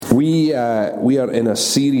We are in a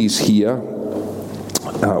series here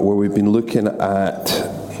where we've been looking at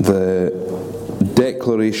the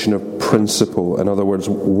declaration of principle. In other words,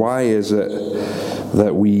 why is it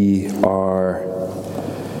that we are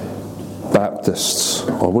Baptists?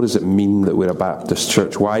 Or what does it mean that we're a Baptist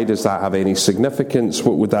church? Why does that have any significance?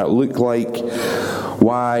 What would that look like?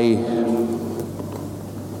 Why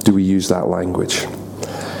do we use that language?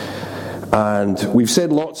 And we've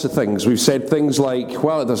said lots of things. We've said things like,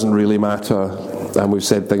 well, it doesn't really matter. And we've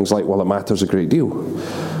said things like, well, it matters a great deal.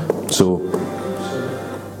 So,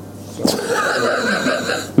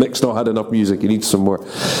 Nick's not had enough music. He needs some more.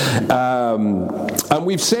 And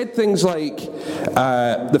we've said things like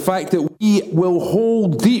the fact that we will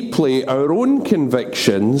hold deeply our own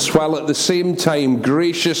convictions while at the same time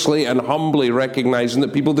graciously and humbly recognizing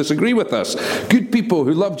that people disagree with us. Good people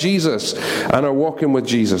who love Jesus and are walking with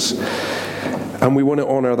Jesus. And we want to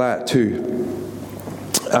honor that too.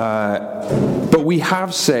 But we have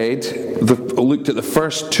looked at the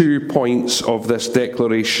first 2 points of this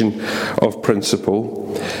declaration of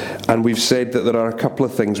principle, and we've said that there are a couple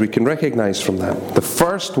of things we can recognize from that. The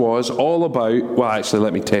first was all about, well, actually,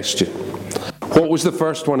 let me test you. What was the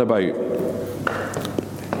first one about?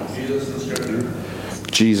 Jesus and Scripture.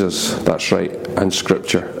 Jesus, that's right, and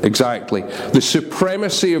Scripture. Exactly. The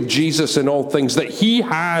supremacy of Jesus in all things, that He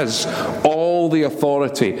has all the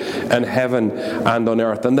authority in heaven and on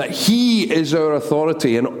earth, and that He is our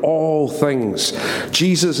authority in all things.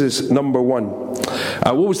 Jesus is number one.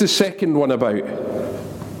 What was the second one about?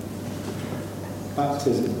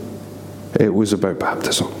 Baptism. It was about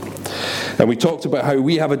baptism. And we talked about how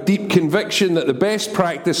we have a deep conviction that the best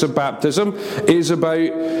practice of baptism is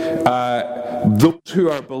about those who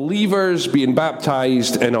are believers being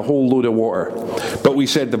baptized in a whole load of water. But we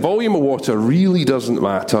said the volume of water really doesn't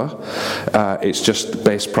matter. It's just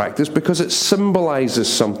best practice because it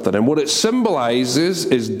symbolizes something. And what it symbolizes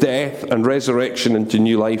is death and resurrection into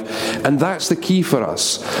new life. And that's the key for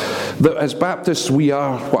us. That as Baptists, we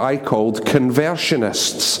are what I called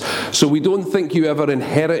conversionists. So we don't think you ever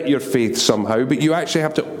inherit your faith somehow, but you actually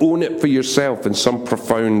have to own it for yourself in some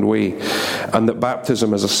profound way. And that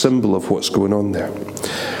baptism is a symbol of what's going on there.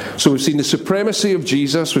 So we've seen the supremacy of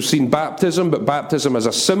Jesus, we've seen baptism, but baptism as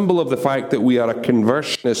a symbol of the fact that we are a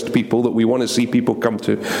conversionist people, that we want to see people come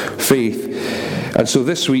to faith. And so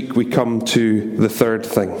this week we come to the third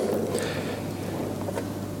thing.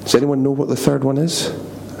 Does anyone know what the third one is?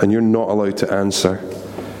 And you're not allowed to answer.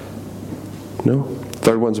 No?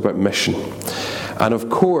 Third one's about mission. And of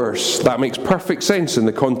course, that makes perfect sense in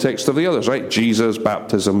the context of the others, right? Jesus,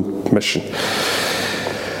 baptism, mission.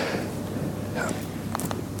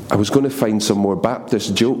 I was going to find some more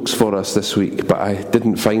Baptist jokes for us this week, but I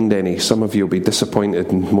didn't find any. Some of you will be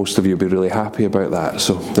disappointed and most of you will be really happy about that.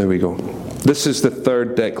 So there we go. This is the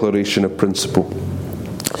third declaration of principle.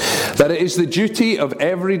 That it is the duty of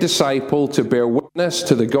every disciple to bear witness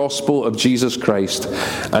to the gospel of Jesus Christ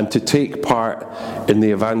and to take part in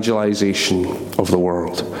the evangelization of the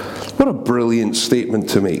world. What a brilliant statement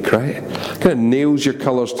to make, right? Kind of nails your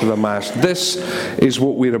colours to the mast. This is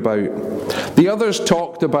what we're about. The others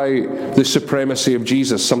talked about the supremacy of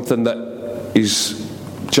Jesus, something that is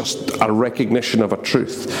just a recognition of a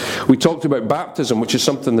truth. We talked about baptism, which is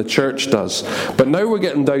something the church does. But now we're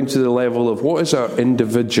getting down to the level of what is our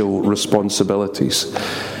individual responsibilities.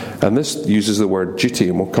 And this uses the word duty,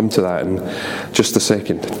 and we'll come to that in just a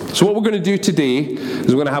second. So what we're going to do today is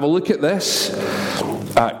we're going to have a look at this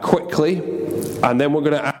quickly, and then we're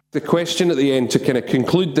going to ask the question at the end to kind of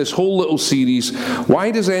conclude this whole little series.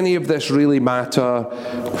 Why does any of this really matter?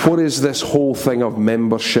 What is this whole thing of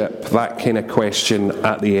membership? That kind of question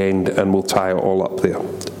at the end, and we'll tie it all up there.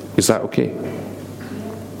 Is that okay?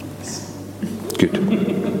 Good.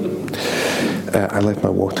 I left my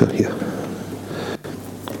water here.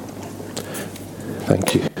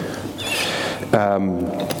 Thank you.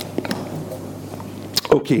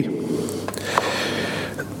 Okay.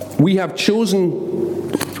 We have chosen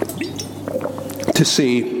to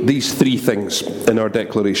say these three things in our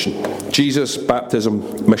declaration: Jesus,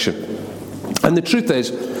 baptism, mission. And the truth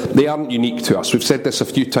is, they aren't unique to us. We've said this a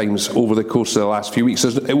few times over the course of the last few weeks.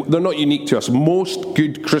 They're not unique to us. Most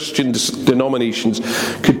good Christian denominations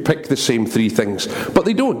could pick the same three things, but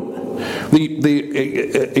they don't. They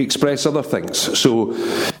express other things. So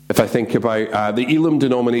if I think about the Elam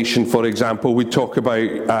denomination, for example, they would talk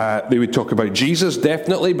about Jesus,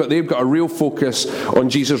 definitely, but they've got a real focus on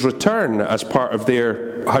Jesus' return as part of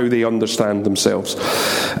how they understand themselves.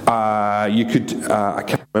 I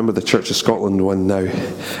can't remember the Church of Scotland find one now.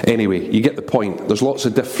 Anyway, you get the point. There's lots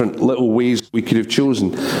of different little ways we could have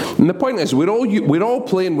chosen. And the point is, we're all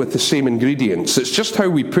playing with the same ingredients. It's just how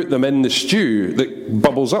we put them in the stew that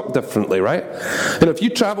bubbles up differently, right? And if you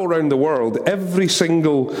travel around the world, every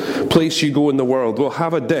single place you go in the world will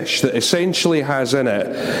have a dish that essentially has in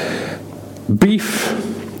it beef,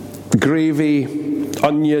 gravy,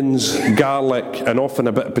 onions, garlic, and often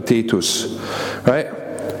a bit of potatoes, right?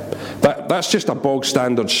 That's just a bog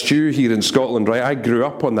standard stew here in Scotland, right? I grew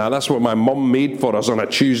up on that. That's what my mum made for us on a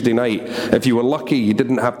Tuesday night. If you were lucky, you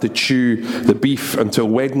didn't have to chew the beef until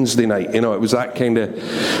Wednesday night. You know, it was that kind of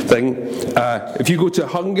thing. If you go to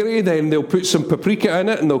Hungary, then they'll put some paprika in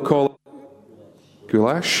it and they'll call it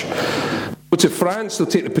goulash. Go to France, they'll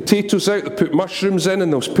take the potatoes out, they'll put mushrooms in,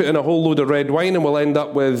 and they'll put in a whole load of red wine, and we'll end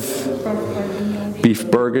up with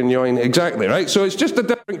beef bourguignon. Exactly, right? So it's just a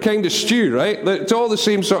different kind of stew, right? It's all the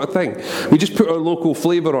same sort of thing. We just put our local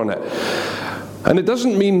flavour on it. And it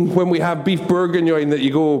doesn't mean when we have beef bourguignon that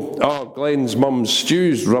you go, oh, Glenn's mum's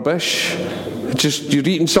stew's rubbish. It's just you're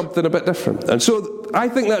eating something a bit different. And so I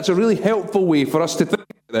think that's a really helpful way for us to think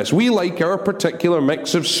about this. We like our particular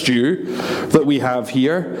mix of stew that we have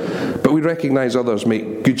here, but we recognise others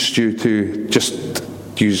make good stew too, just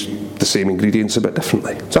use the same ingredients a bit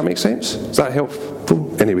differently. Does that make sense? Is that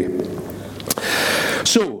helpful? Anyway.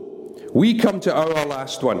 So, we come to our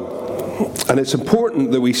last one. And it's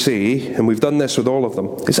important that we say, and we've done this with all of them,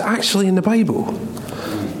 is it actually in the Bible?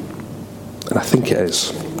 And I think it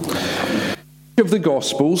is. Of the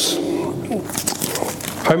Gospels,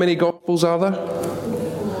 how many Gospels are there?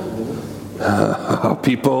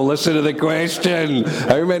 People, listen to the question.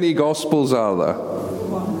 How many Gospels are there?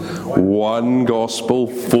 One Gospel,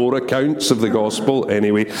 4 accounts of the Gospel.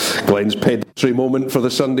 Anyway, Glenn's pedantry moment for the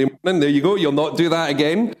Sunday morning. There you go, you'll not do that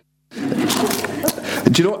again.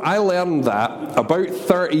 Do you know, I learned that about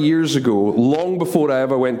 30 years ago, long before I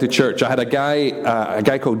ever went to church. I had a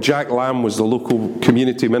guy called Jack Lamb was the local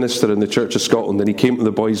community minister in the Church of Scotland, and he came to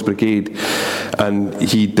the Boys Brigade, and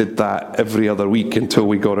he did that every other week until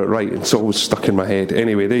we got it right. It's always stuck in my head.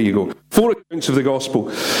 Anyway, there you go. 4 accounts of the Gospel.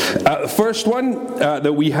 The first one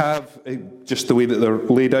that we have, just the way that they're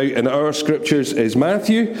laid out in our scriptures, is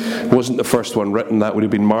Matthew. Wasn't the first one written, that would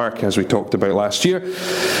have been Mark, as we talked about last year.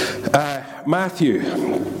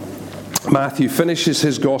 Matthew finishes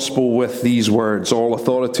his gospel with these words: all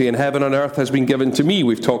authority in heaven and earth has been given to me.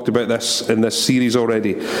 We've talked about this in this series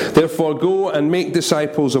already. Therefore go and make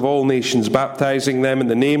disciples of all nations, baptizing them in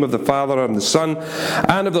the name of the Father and the Son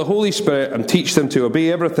and of the Holy Spirit, and teach them to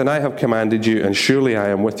obey everything I have commanded you, and surely I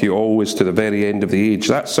am with you always to the very end of the age.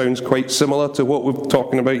 That sounds quite similar to what we're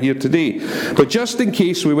talking about here today. But just in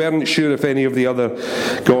case we weren't sure if any of the other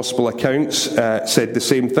gospel accounts said the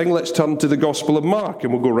same thing, let's turn to the Gospel of Mark,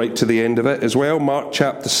 and we'll go right to the end of it as well. Mark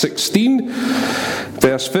chapter 16,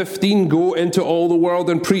 verse 15, go into all the world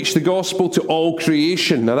and preach the gospel to all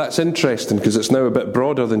creation. Now that's interesting because it's now a bit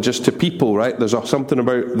broader than just to people, right? There's something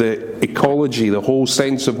about the ecology, the whole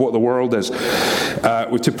sense of what the world is.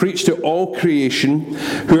 We're to preach to all creation.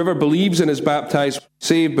 Whoever believes and is baptized will be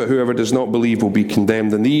saved, but whoever does not believe will be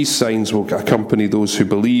condemned. And these signs will accompany those who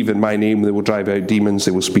believe. In my name they will drive out demons,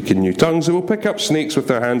 they will speak in new tongues, they will pick up snakes with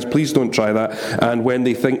their hands. Please don't try that. And when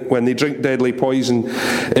they drink deadly poison,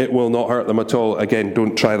 it will not hurt them at all. Again,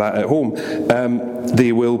 don't try that at home.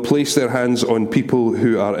 They will place their hands on people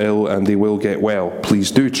who are ill and they will get well.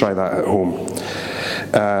 Please do try that at home.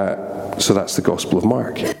 So that's the Gospel of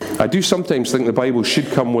Mark. I do sometimes think the Bible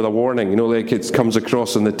should come with a warning, you know, like it comes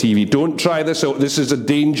across on the TV. Don't try this out. This is a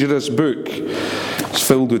dangerous book. It's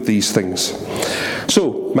filled with these things.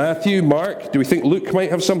 So, Matthew, Mark, do we think Luke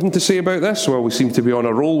might have something to say about this? Well, we seem to be on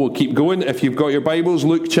a roll. We'll keep going. If you've got your Bibles,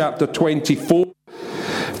 Luke chapter 24,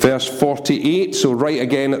 verse 48. So right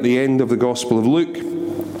again at the end of the Gospel of Luke.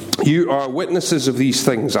 You are witnesses of these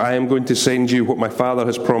things. I am going to send you what my Father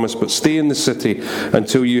has promised, but stay in the city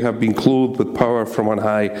until you have been clothed with power from on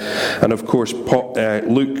high. And of course,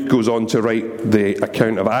 Luke goes on to write the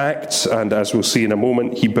account of Acts, and as we'll see in a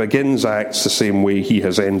moment, he begins Acts the same way he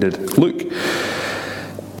has ended Luke.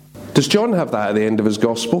 Does John have that at the end of his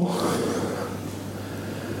Gospel?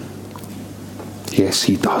 Yes,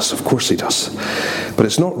 he does. Of course he does. But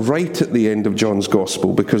it's not right at the end of John's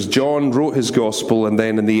Gospel, because John wrote his Gospel and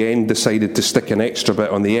then in the end decided to stick an extra bit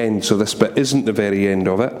on the end, so this bit isn't the very end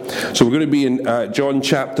of it. So we're going to be in John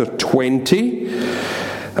chapter 20,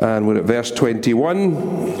 and we're at verse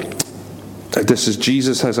 21. This is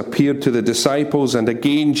Jesus has appeared to the disciples, and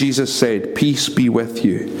again Jesus said, "Peace be with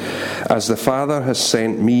you. As the Father has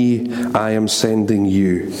sent me, I am sending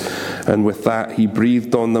you." And with that he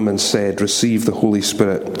breathed on them and said, "Receive the Holy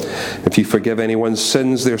Spirit. If you forgive anyone's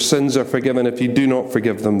sins, their sins are forgiven. If you do not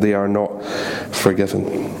forgive them, they are not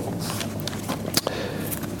forgiven."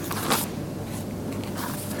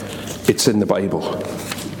 It's in the Bible.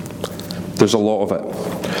 There's a lot of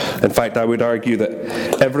it. In fact, I would argue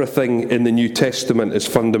that everything in the New Testament is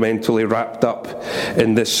fundamentally wrapped up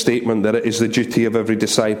in this statement that it is the duty of every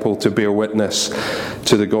disciple to bear witness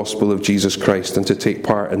to the gospel of Jesus Christ and to take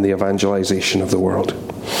part in the evangelization of the world.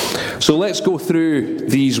 So let's go through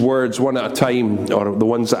these words one at a time, or the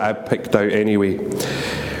ones that I've picked out anyway.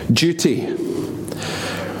 Duty.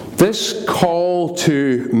 This call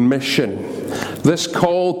to mission, this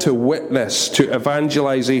call to witness, to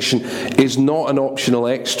evangelization, is not an optional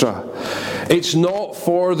extra. It's not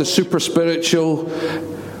for the super spiritual,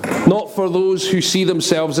 not for those who see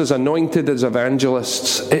themselves as anointed as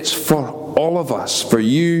evangelists. It's for all of us, for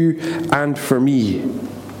you and for me.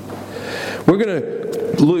 We're going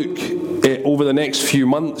to look over the next few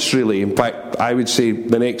months, really. In fact, I would say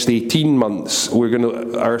the next 18 months,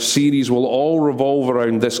 our series will all revolve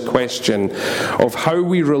around this question of how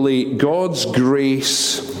we relate God's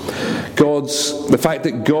grace, the fact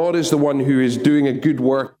that God is the one who is doing a good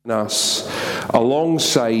work in us,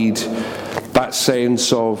 alongside that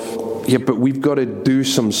sense of, yeah, but we've got to do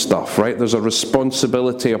some stuff, right? There's a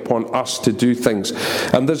responsibility upon us to do things.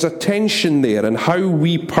 And there's a tension there, and how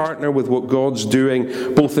we partner with what God's doing,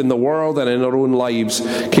 both in the world and in our own lives,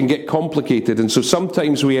 can get complicated. And so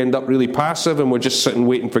sometimes we end up really passive and we're just sitting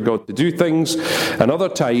waiting for God to do things. And other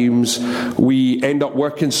times we end up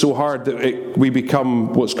working so hard that we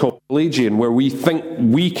become what's called Pelagian, where we think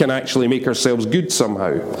we can actually make ourselves good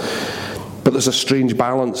somehow. But there's a strange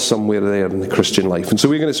balance somewhere there in the Christian life. And so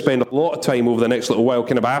we're going to spend a lot of time over the next little while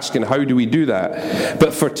kind of asking, how do we do that?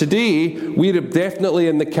 But for today, we're definitely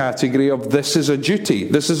in the category of this is a duty.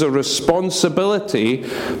 This is a responsibility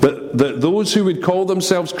that those who would call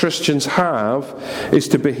themselves Christians have, is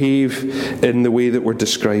to behave in the way that we're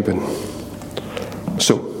describing.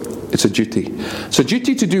 So, it's a duty. It's a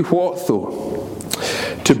duty to do what, though?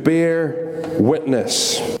 To bear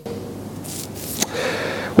witness.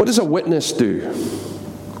 What does a witness do?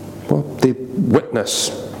 Well, they witness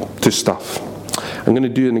to stuff. I'm going to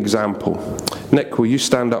do an example. Nick, will you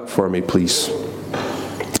stand up for me, please?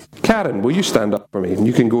 Karen, will you stand up for me? And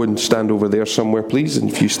you can go and stand over there somewhere, please. And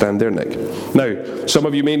if you stand there, Nick. Now, some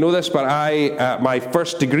of you may know this, but my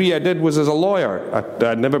first degree I did was as a lawyer.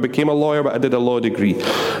 I never became a lawyer, but I did a law degree.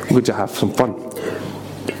 I'm going to have some fun.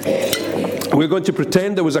 We're going to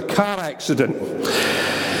pretend there was a car accident.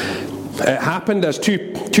 It happened as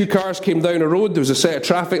two cars came down a road. There was a set of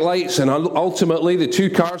traffic lights, and ultimately the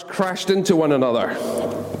two cars crashed into one another.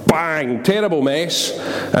 Bang! Terrible mess.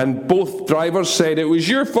 And both drivers said it was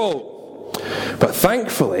your fault. But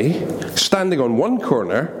thankfully, standing on one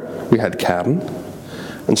corner, we had Karen,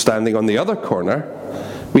 and standing on the other corner,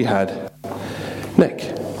 we had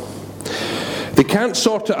Nick. They can't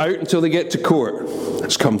sort it out until they get to court.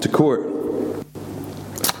 Let's come to court.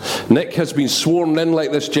 Nick has been sworn in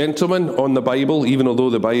like this gentleman on the Bible, even although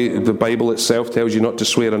the Bible itself tells you not to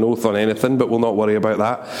swear an oath on anything, but we'll not worry about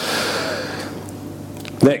that.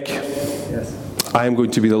 Nick, yes. I am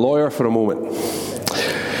going to be the lawyer for a moment.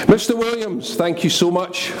 Mr. Williams, thank you so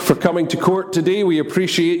much for coming to court today. We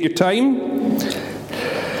appreciate your time.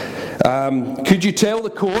 Could you tell the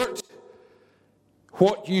court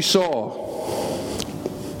what you saw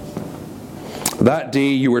that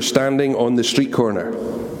day you were standing on the street corner?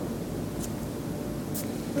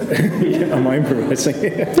 Am I improvising?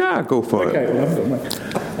 Yeah, go for it. Okay, well,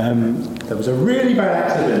 there was a really bad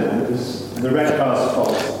accident, and it was the red car's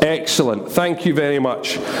fault. Excellent, thank you very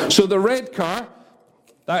much. So the red car,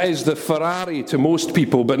 that is the Ferrari to most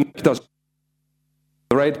people, but Nick doesn't.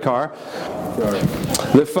 The red car. Sorry.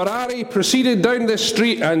 The Ferrari proceeded down this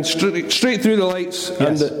street and straight through the lights.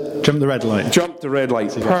 Yes. And jumped the red light. Jumped the red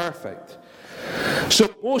light. Perfect.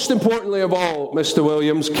 So, most importantly of all, Mr.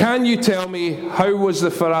 Williams, can you tell me, how was the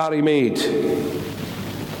Ferrari made?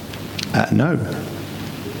 No.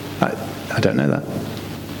 I don't know that.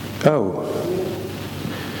 Oh.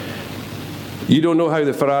 You don't know how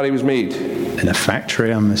the Ferrari was made? In a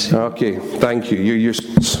factory, I'm assuming. Okay, thank you. You're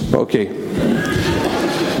okay.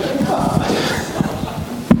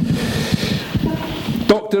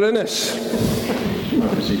 Dr. Innes.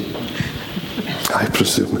 I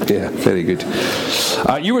presume. Yeah, very good.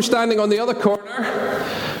 You were standing on the other corner.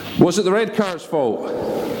 Was it the red car's fault?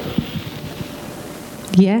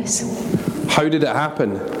 Yes. How did it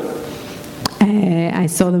happen? I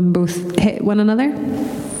saw them both hit one another.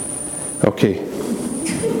 Okay.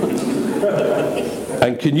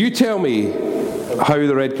 And can you tell me how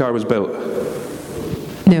the red car was built?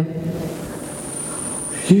 No.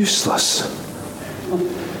 Useless.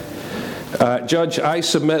 Judge, I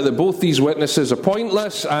submit that both these witnesses are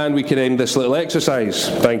pointless, and we can end this little exercise.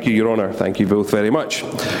 Thank you, Your Honour. Thank you both very much.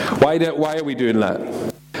 Why are we doing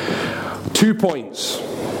that? 2 points.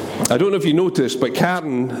 I don't know if you noticed, but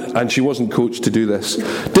Karen, and she wasn't coached to do this,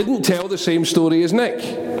 didn't tell the same story as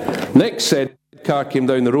Nick. Nick said the car came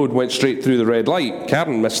down the road and went straight through the red light.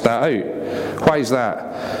 Karen missed that out. Why is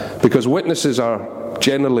that? Because witnesses are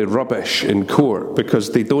generally rubbish in court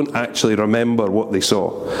because they don't actually remember what they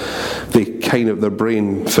saw. Their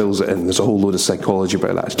brain fills it in. There's a whole load of psychology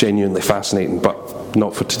about that. It's genuinely fascinating, but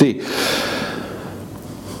not for today.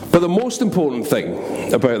 But the most important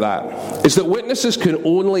thing about that is that witnesses can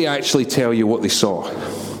only actually tell you what they saw.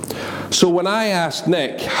 So when I asked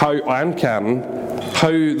Nick and Karen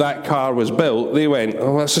how that car was built, they went,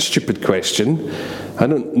 "Oh, that's a stupid question. I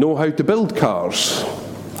don't know how to build cars."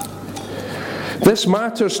 This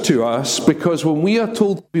matters to us because when we are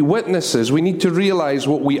told to be witnesses, we need to realize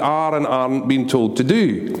what we are and aren't being told to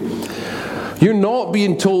do. You're not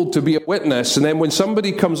being told to be a witness, and then when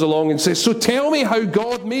somebody comes along and says, "So tell me how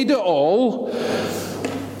God made it all,"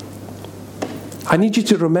 I need you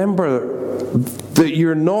to remember that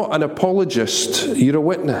you're not an apologist, you're a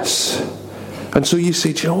witness. And so you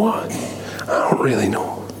say, "Do you know what? I don't really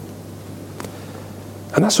know."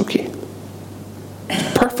 And that's okay.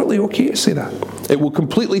 Perfectly okay to say that. It will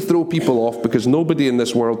completely throw people off because nobody in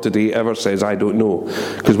this world today ever says, "I don't know,"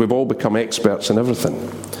 because we've all become experts in everything.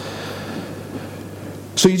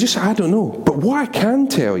 So you just say, "I don't know." But what I can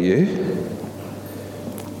tell you,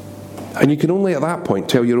 and you can only at that point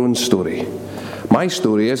tell your own story. My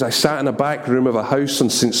story is I sat in a back room of a house on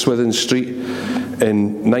St. Swithin Street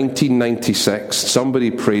in 1996.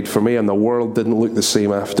 Somebody prayed for me and the world didn't look the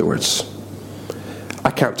same afterwards. I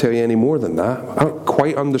can't tell you any more than that. I don't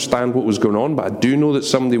quite understand what was going on, but I do know that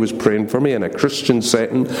somebody was praying for me in a Christian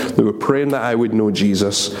setting. They were praying that I would know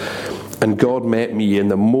Jesus, and God met me in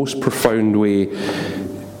the most profound way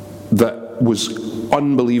that was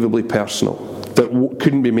unbelievably personal, that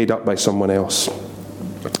couldn't be made up by someone else.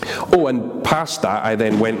 Oh, and past that, I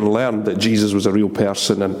then went and learned that Jesus was a real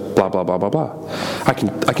person and blah, blah, blah, blah, blah. I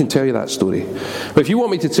can tell you that story. But if you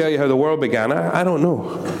want me to tell you how the world began, I don't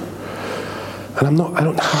know. And I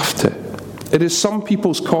don't have to. It is some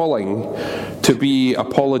people's calling to be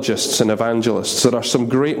apologists and evangelists. There are some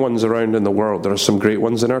great ones around in the world. There are some great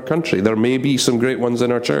ones in our country. There may be some great ones in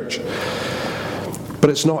our church. But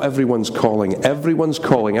it's not everyone's calling. Everyone's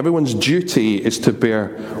calling, everyone's duty is to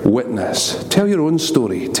bear witness. Tell your own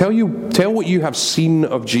story. Tell what you have seen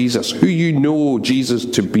of Jesus, who you know Jesus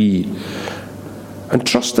to be. And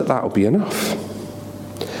trust that will be enough.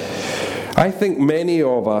 I think many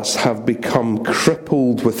of us have become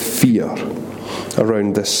crippled with fear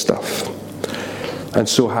around this stuff. And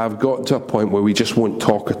so have got to a point where we just won't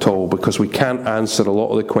talk at all because we can't answer a lot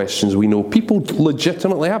of the questions we know. People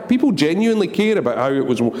legitimately have. People genuinely care about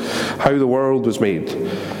how the world was made.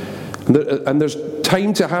 And there's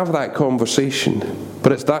time to have that conversation.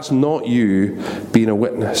 But that's not you being a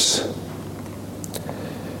witness.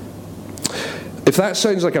 If that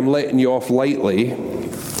sounds like I'm letting you off lightly,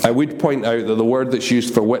 I would point out that the word that's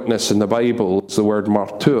used for witness in the Bible is the word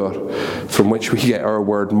martyr, from which we get our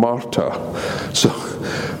word martyr.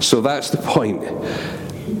 So that's the point.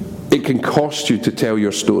 It can cost you to tell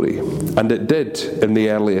your story, and it did in the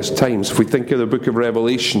earliest times. If we think of the book of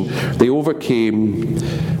Revelation, they overcame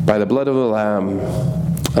by the blood of the Lamb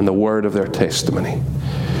and the word of their testimony.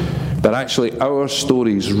 But actually, our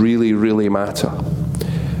stories really, really matter.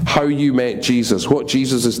 How you met Jesus, what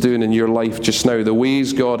Jesus is doing in your life just now, the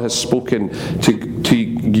ways God has spoken to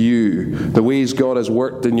you, the ways God has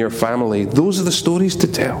worked in your family, those are the stories to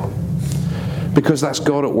tell. Because that's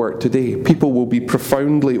God at work today. People will be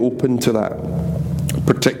profoundly open to that,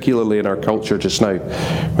 particularly in our culture just now.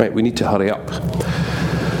 Right, we need to hurry up.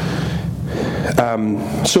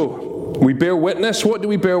 So we bear witness. What do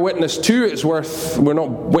we bear witness to? We're not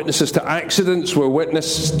witnesses to accidents. We're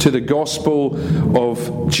witnesses to the gospel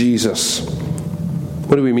of Jesus.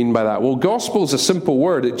 What do we mean by that? Well, gospel is a simple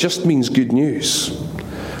word. It just means good news.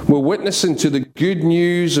 We're witnessing to the good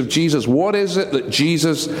news of Jesus. What is it that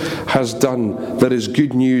Jesus has done that is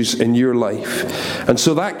good news in your life? And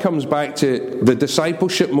so that comes back to the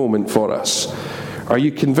discipleship moment for us. Are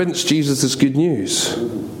you convinced Jesus is good news?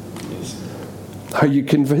 Are you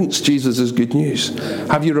convinced Jesus is good news?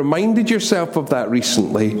 Have you reminded yourself of that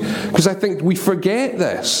recently? Because I think we forget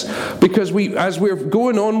this. Because as we're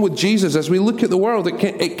going on with Jesus, as we look at the world,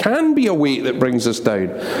 it can be a weight that brings us down.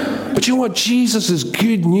 But you know what? Jesus is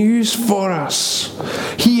good news for us.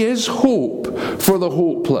 He is hope for the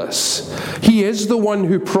hopeless. He is the one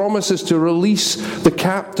who promises to release the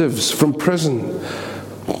captives from prison,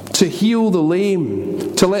 to heal the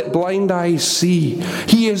lame, to let blind eyes see.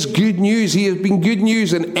 He is good news. He has been good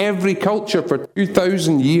news in every culture for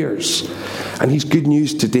 2,000 years. And He's good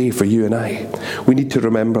news today for you and I. We need to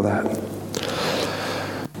remember that.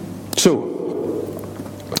 So,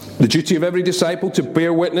 the duty of every disciple to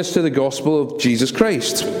bear witness to the gospel of Jesus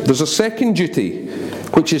Christ. There's a second duty,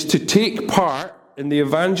 which is to take part in the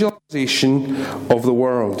evangelization of the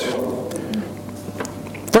world.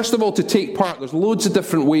 First of all, to take part, there's loads of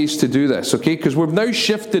different ways to do this, okay? Because we've now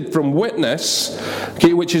shifted from witness,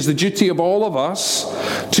 okay, which is the duty of all of us,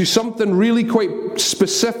 to something really quite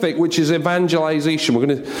specific, which is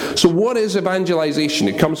evangelization. So what is evangelization?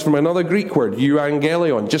 It comes from another Greek word,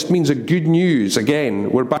 euangelion, just means a good news. Again,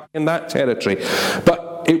 we're back in that territory. But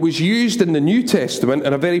it was used in the New Testament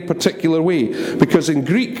in a very particular way, because in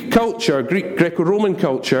Greek culture, Greco-Roman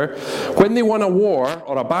culture, when they won a war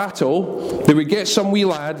or a battle, they would get some wee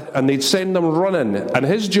lad and they'd send them running, and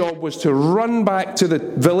his job was to run back to the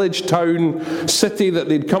village, town, city that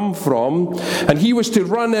they'd come from, and he was to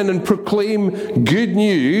run in and proclaim good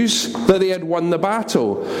news that they had won the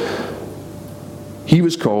battle. He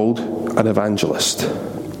was called an evangelist.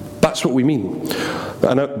 That's what we mean.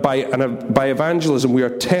 And by evangelism, we are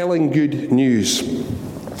telling good news.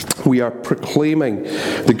 We are proclaiming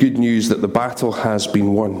the good news that the battle has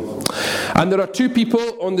been won. And there are two people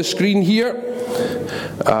on the screen here.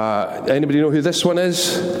 Anybody know who this one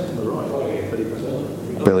is?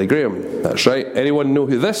 Billy Graham. That's right. Anyone know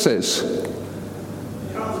who this is?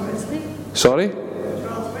 Sorry?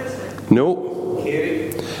 No.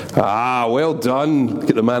 Well done. Look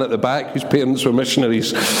at the man at the back whose parents were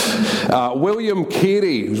missionaries. William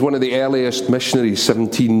Carey, who's one of the earliest missionaries,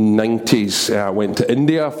 1790s, went to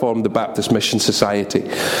India, formed the Baptist Mission Society.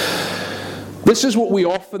 This is what we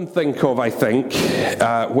often think of, I think,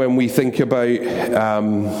 when we think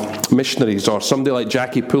about missionaries, or somebody like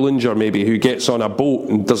Jackie Pullinger, maybe, who gets on a boat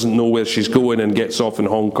and doesn't know where she's going and gets off in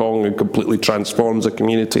Hong Kong and completely transforms a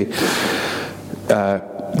community.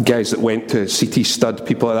 Guys that went to CT Stud,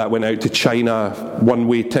 people like that, went out to China,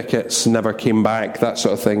 one-way tickets, never came back, that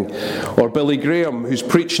sort of thing. Or Billy Graham, who's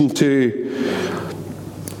preaching to,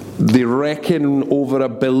 they reckon, over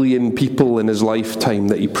 1 billion people in his lifetime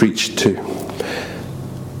that he preached to.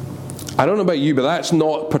 I don't know about you, but that's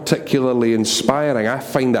not particularly inspiring. I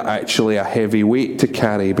find it actually a heavy weight to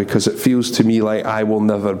carry, because it feels to me like I will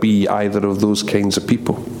never be either of those kinds of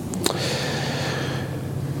people.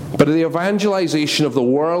 But the evangelization of the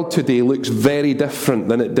world today looks very different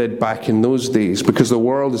than it did back in those days, because the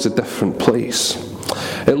world is a different place.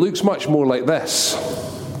 It looks much more like this.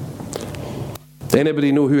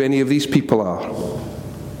 Anybody know who any of these people are?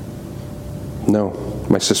 No.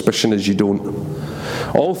 My suspicion is you don't.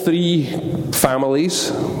 All three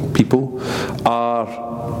families, people,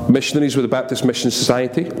 are missionaries with the Baptist Mission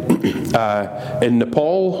Society. In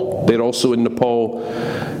Nepal, they're also in Nepal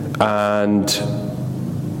and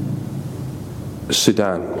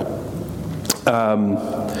Sudan.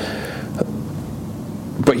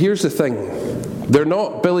 But here's the thing. They're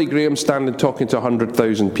not Billy Graham standing talking to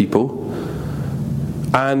 100,000 people,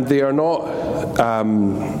 and they are not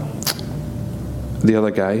the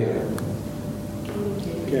other guy,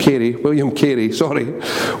 William Carey,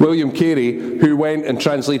 who went and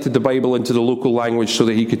translated the Bible into the local language so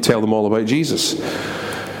that he could tell them all about Jesus.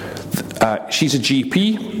 She's a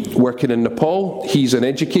GP working in Nepal. He's an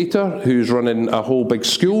educator who's running a whole big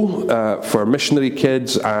school for missionary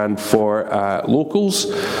kids and for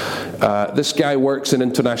locals. This guy works in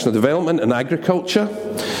international development and agriculture.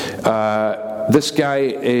 This guy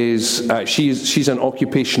is, she's an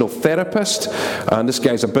occupational therapist, and this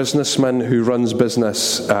guy's a businessman who runs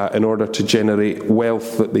business in order to generate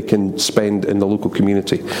wealth that they can spend in the local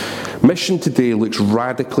community. Mission today looks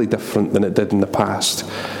radically different than it did in the past.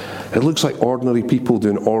 It looks like ordinary people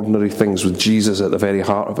doing ordinary things with Jesus at the very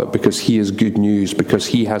heart of it, because he is good news, because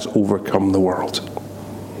he has overcome the world.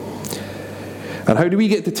 And how do we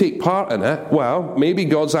get to take part in it? Well, maybe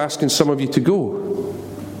God's asking some of you to go.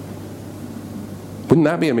 Wouldn't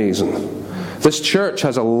that be amazing? This church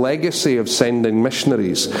has a legacy of sending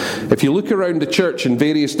missionaries. If you look around the church in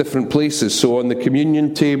various different places, so on the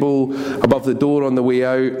communion table, above the door on the way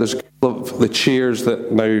out, there's a couple of the chairs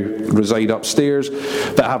that now reside upstairs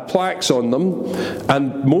that have plaques on them,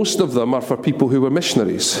 and most of them are for people who were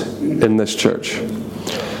missionaries in this church.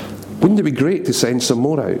 Wouldn't it be great to send some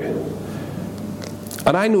more out?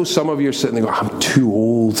 And I know some of you are sitting there going, I'm too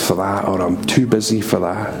old for that, or I'm too busy for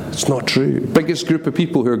that. It's not true. The biggest group of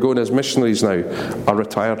people who are going as missionaries now are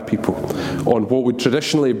retired people on what would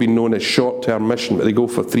traditionally have been known as short-term mission, but they go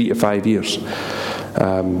for 3 to 5 years.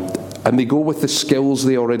 And they go with the skills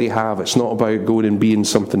they already have. It's not about going and being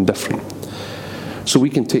something different. So we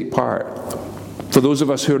can take part. For those of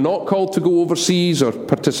us who are not called to go overseas or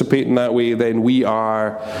participate in that way, then we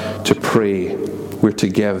are to pray. We're to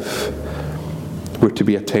give. We're to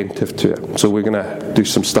be attentive to it. So we're going to do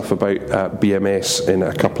some stuff about BMS in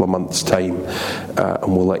a couple of months' time,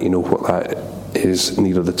 and we'll let you know what that is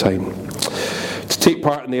nearer the time. To take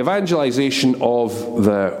part in the evangelization of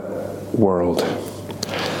the world.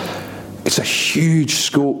 It's a huge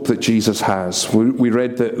scope that Jesus has. We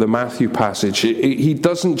read the Matthew passage. He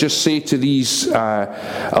doesn't just say to these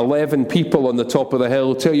 11 people on the top of the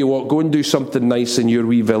hill, tell you what, go and do something nice in your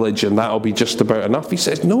wee village and that'll be just about enough. He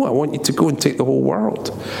says, no, I want you to go and take the whole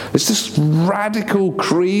world. It's this radical,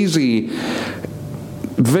 crazy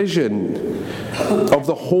vision of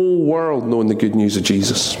the whole world knowing the good news of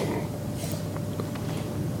Jesus.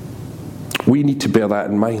 We need to bear that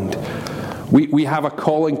in mind. We have a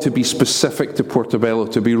calling to be specific to Portobello,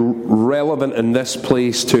 to be relevant in this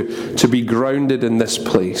place, to be grounded in this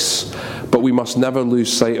place. But we must never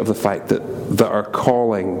lose sight of the fact that our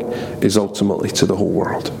calling is ultimately to the whole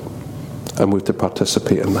world. And we're to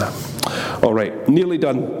participate in that. All right, nearly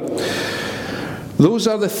done. Those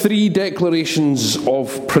are the 3 declarations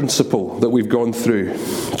of principle that we've gone through.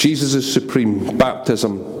 Jesus is supreme,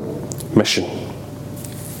 baptism, mission.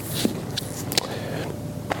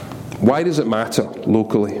 Why does it matter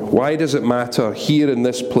locally? Why does it matter here in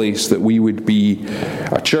this place that we would be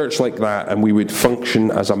a church like that and we would function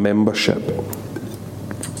as a membership?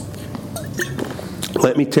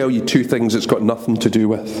 Let me tell you 2 things it's got nothing to do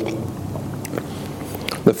with.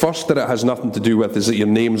 The first that it has nothing to do with is that your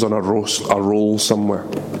name's on a roll somewhere.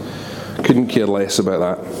 Couldn't care less about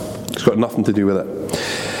that. It's got nothing to do with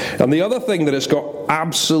it. And the other thing that it's got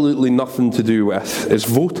absolutely nothing to do with is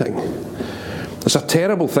voting. It's a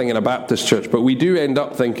terrible thing in a Baptist church, but we do end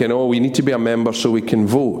up thinking, we need to be a member so we can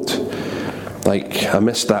vote. Like, I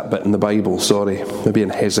missed that bit in the Bible, sorry. Maybe in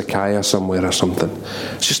Hezekiah somewhere or something.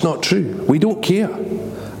 It's just not true. We don't care.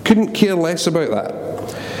 Couldn't care less about that.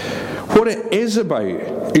 What it is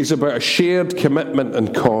about a shared commitment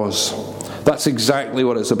and cause. That's exactly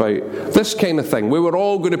what it's about. This kind of thing. We were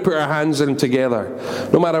all going to put our hands in together,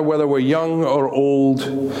 no matter whether we're young or old,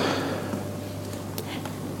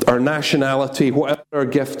 our nationality, whatever our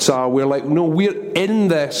gifts are, we're like, no, we're in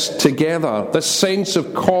this together. This sense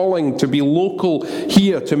of calling to be local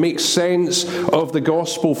here, to make sense of the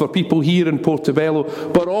gospel for people here in Portobello,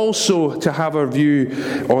 but also to have our view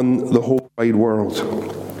on the whole wide world.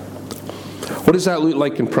 What does that look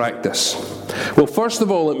like in practice? Well, first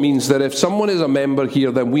of all, it means that if someone is a member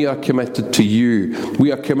here, then we are committed to you.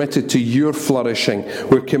 We are committed to your flourishing.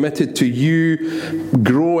 We're committed to you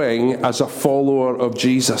growing as a follower of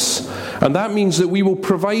Jesus. And that means that we will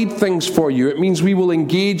provide things for you. It means we will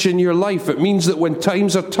engage in your life. It means that when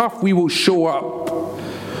times are tough, we will show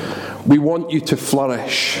up. We want you to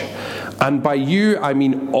flourish. And by you, I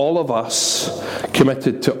mean all of us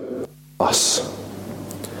committed to us.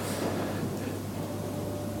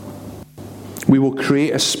 We will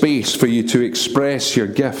create a space for you to express your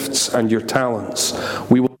gifts and your talents.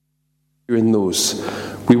 We will you in those.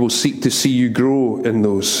 We will seek to see you grow in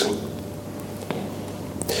those.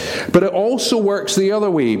 But it also works the other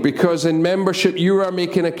way, because in membership you are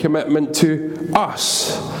making a commitment to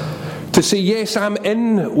us. To say, yes, I'm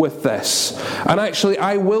in with this. And actually,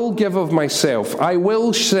 I will give of myself. I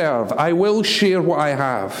will serve. I will share what I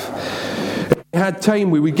have. If we had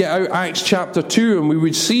time, we would get out Acts chapter 2 and we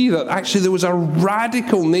would see that actually there was a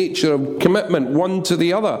radical nature of commitment one to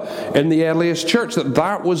the other in the earliest church,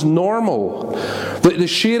 that was normal. That the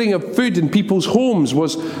sharing of food in people's homes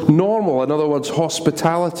was normal, in other words,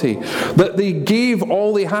 hospitality. That they gave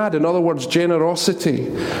all they had, in other words, generosity.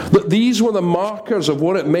 That these were the markers of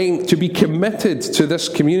what it meant to be committed to this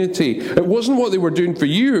community. It wasn't what they were doing for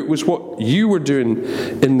you, it was what you were doing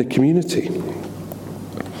in the community.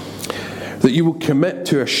 That you will commit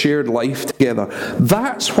to a shared life together.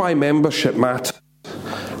 That's why membership matters.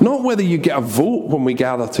 Not whether you get a vote when we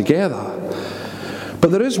gather together. But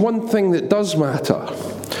there is one thing that does matter.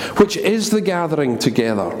 which is the gathering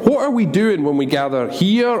together. What are we doing when we gather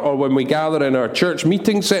here or when we gather in our church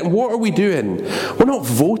meeting setting? What are we doing? We're not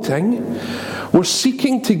voting. We're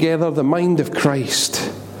seeking together the mind of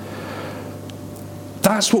Christ.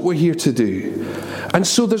 That's what we're here to do. And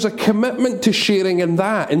so there's a commitment to sharing in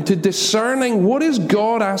that and to discerning what is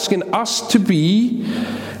God asking us to be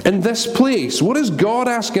in this place. What is God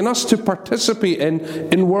asking us to participate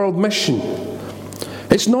in world mission?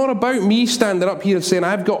 It's not about me standing up here and saying,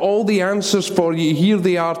 I've got all the answers for you, here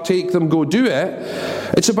they are, take them, go do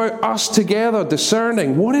it. It's about us together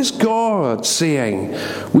discerning, what is God saying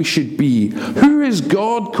we should be? Who is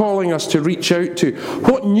God calling us to reach out to?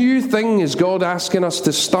 What new thing is God asking us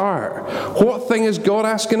to start? What thing is God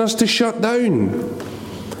asking us to shut down?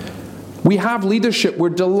 We have leadership. We're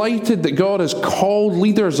delighted that God has called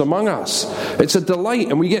leaders among us. It's a delight,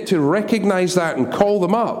 and we get to recognize that and call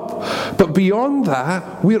them up. But beyond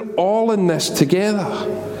that, we're all in this together.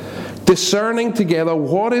 Discerning together,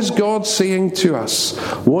 what is God saying to us?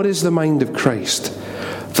 What is the mind of Christ?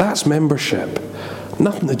 That's membership.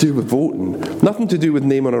 Nothing to do with voting. Nothing to do with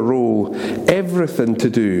name on a roll. Everything to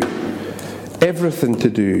do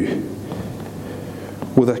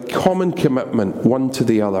with a common commitment, one to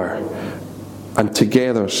the other, and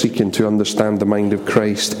together seeking to understand the mind of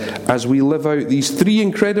Christ as we live out these three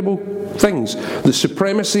incredible things: the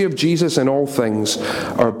supremacy of Jesus in all things,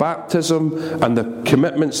 our baptism and the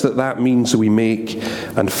commitments that means we make,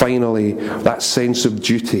 and finally that sense of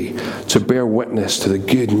duty to bear witness to the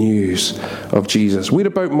good news of Jesus. We're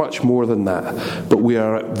about much more than that, but we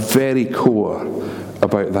are at very core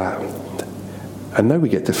about that. And now we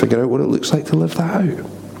get to figure out what it looks like to live that out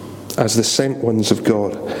as the sent ones of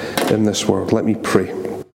God in this world. Let me pray.